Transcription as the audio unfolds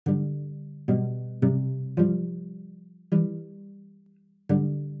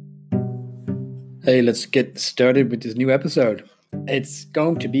Hey, let's get started with this new episode. It's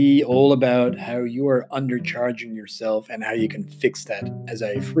going to be all about how you are undercharging yourself and how you can fix that as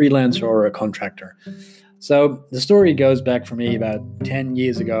a freelancer or a contractor. So, the story goes back for me about 10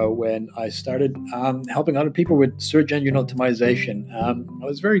 years ago when I started helping other people with search engine optimization. I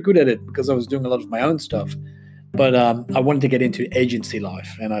was very good at it because I was doing a lot of my own stuff. But I wanted to get into agency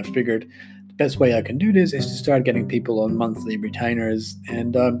life, and I figured the best way I can do this is to start getting people on monthly retainers.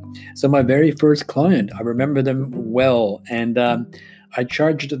 And so my very first client, I remember them well, and I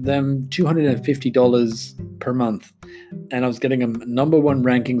charged them $250 per month, and I was getting them number one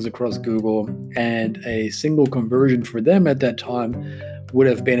rankings across Google, and a single conversion for them at that time would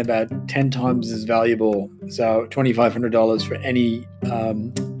have been about 10 times as valuable. So $2,500 for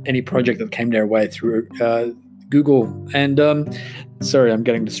any project that came their way through Google. And sorry, I'm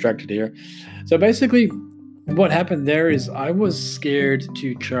getting distracted here. So basically, what happened there is I was scared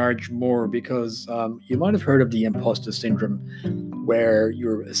to charge more because you might have heard of the imposter syndrome, where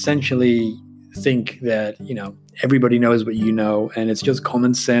you essentially think that everybody knows what you know, and it's just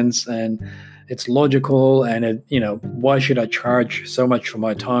common sense and it's logical, and why should I charge so much for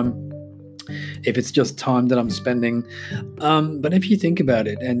my time if it's just time that I'm spending? But if you think about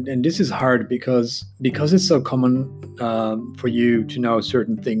it, and this is hard because it's so common for you to know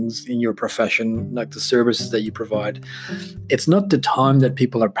certain things in your profession, like the services that you provide, it's not the time that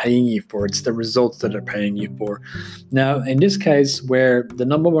people are paying you for, it's the results that are paying you for. Now, in this case, where the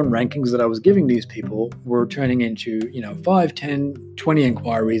number one rankings that I was giving these people were turning into 5, 10, 20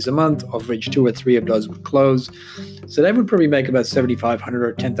 inquiries a month, of which 2 or 3 of those would close, so they would probably make about $7,500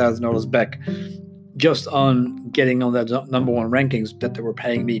 or $10,000 back just on getting on that number one rankings that they were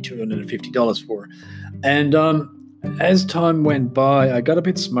paying me $250 for. And as time went by, I got a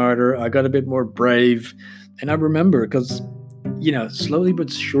bit smarter, I got a bit more brave, and I remember because slowly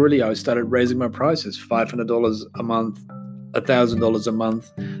but surely I started raising my prices: $500 a month, $1,000 a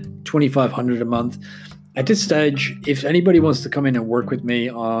month, $2,500 a month. At this stage, if anybody wants to come in and work with me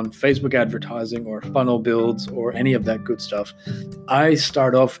on Facebook advertising or funnel builds or any of that good stuff, I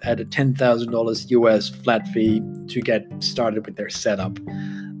start off at a $10,000 US flat fee to get started with their setup.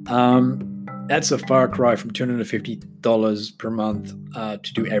 That's a far cry from $250 per month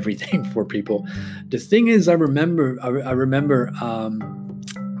to do everything for people. The thing is, I remember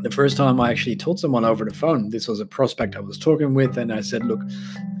the first time I actually told someone over the phone. This was a prospect I was talking with, and I said, look,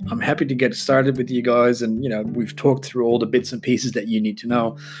 I'm happy to get started with you guys, and we've talked through all the bits and pieces that you need to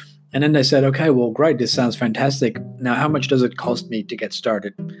know. And then they said, okay, well, great, this sounds fantastic. Now, how much does it cost me to get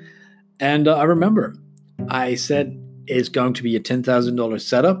started? And I remember I said it's going to be a $10,000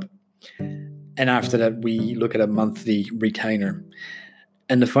 setup, and after that we look at a monthly retainer.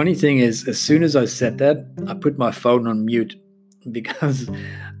 And the funny thing is, as soon as I said that, I put my phone on mute because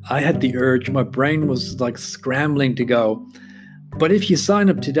I had the urge, my brain was like scrambling to go, but if you sign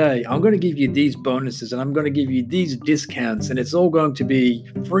up today, I'm going to give you these bonuses and I'm going to give you these discounts, and it's all going to be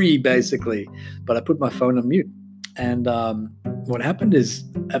free, basically. But I put my phone on mute. And what happened is,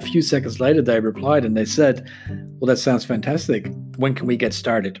 a few seconds later, they replied and they said, well, that sounds fantastic. When can we get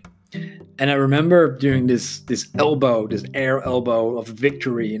started? And I remember doing this air elbow of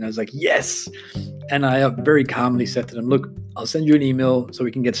victory. And I was like, yes. And I very calmly said to them, look, I'll send you an email so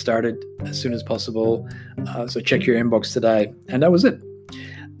we can get started as soon as possible. So check your inbox today. And that was it.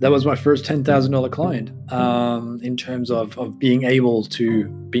 That was my first $10,000 client in terms of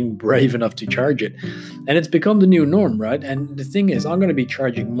being brave enough to charge it. And it's become the new norm, right? And the thing is, I'm going to be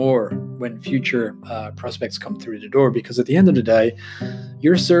charging more when future prospects come through the door, because at the end of the day,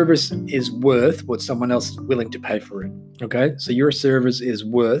 your service is worth what someone else is willing to pay for it. Okay? So your service is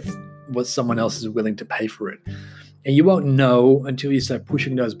worth what someone else is willing to pay for it. And you won't know until you start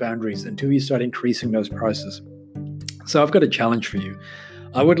pushing those boundaries, until you start increasing those prices. So I've got a challenge for you.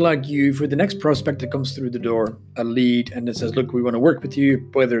 I would like you, for the next prospect that comes through the door, a lead, and that says, look, we want to work with you,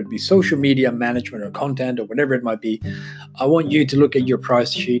 whether it be social media management or content or whatever it might be. I want you to look at your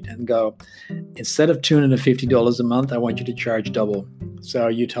price sheet and go, instead of $250 a month, I want you to charge double. So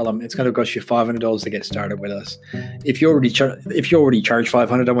you tell them it's going to cost you $500 to get started with us. If you already charge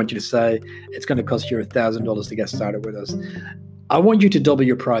 $500, I want you to say it's going to cost you $1,000 to get started with us. I want you to double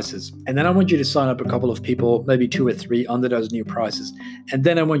your prices, and then I want you to sign up a couple of people, maybe 2 or 3, under those new prices. And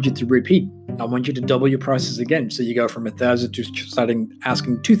then I want you to repeat. I want you to double your prices again. So you go from $1,000 to starting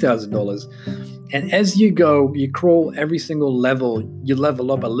asking $2,000. And as you go, you crawl every single level, you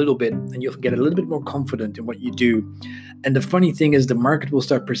level up a little bit, and you'll get a little bit more confident in what you do. And the funny thing is, the market will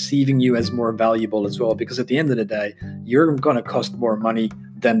start perceiving you as more valuable as well, because at the end of the day, you're going to cost more money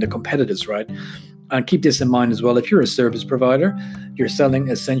than the competitors, right? And keep this in mind as well. If you're a service provider, you're selling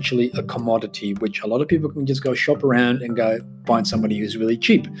essentially a commodity, which a lot of people can just go shop around and go find somebody who's really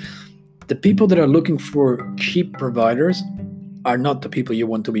cheap. The people that are looking for cheap providers are not the people you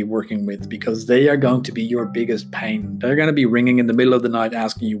want to be working with, because they are going to be your biggest pain. They're going to be ringing in the middle of the night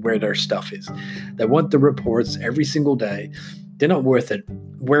asking you where their stuff is. They want the reports every single day. They're not worth it.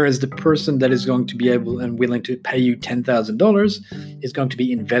 Whereas the person that is going to be able and willing to pay you $10,000 is going to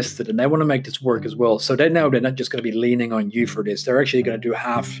be invested, and they want to make this work as well. So they know they're not just going to be leaning on you for this. They're actually going to do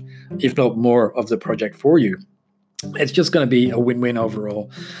half, if not more, of the project for you. It's just going to be a win-win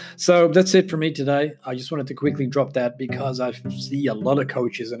overall. So that's it for me today. I just wanted to quickly drop that because I see a lot of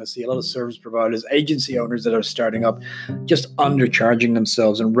coaches and I see a lot of service providers, agency owners that are starting up, just undercharging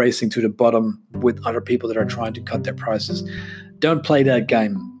themselves and racing to the bottom with other people that are trying to cut their prices. Don't play that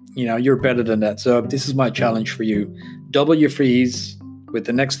game. You're better than that. So this is my challenge for you. Double your fees with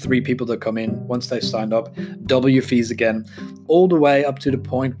the next 3 people that come in. Once they've signed up, double your fees again, all the way up to the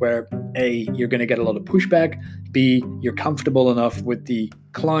point where A, you're going to get a lot of pushback, B, you're comfortable enough with the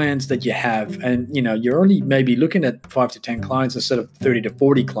clients that you have, and you're only maybe looking at 5 to 10 clients instead of 30 to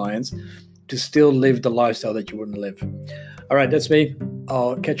 40 clients to still live the lifestyle that you wouldn't live. All right, that's me.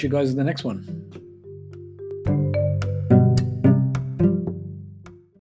 I'll catch you guys in the next one.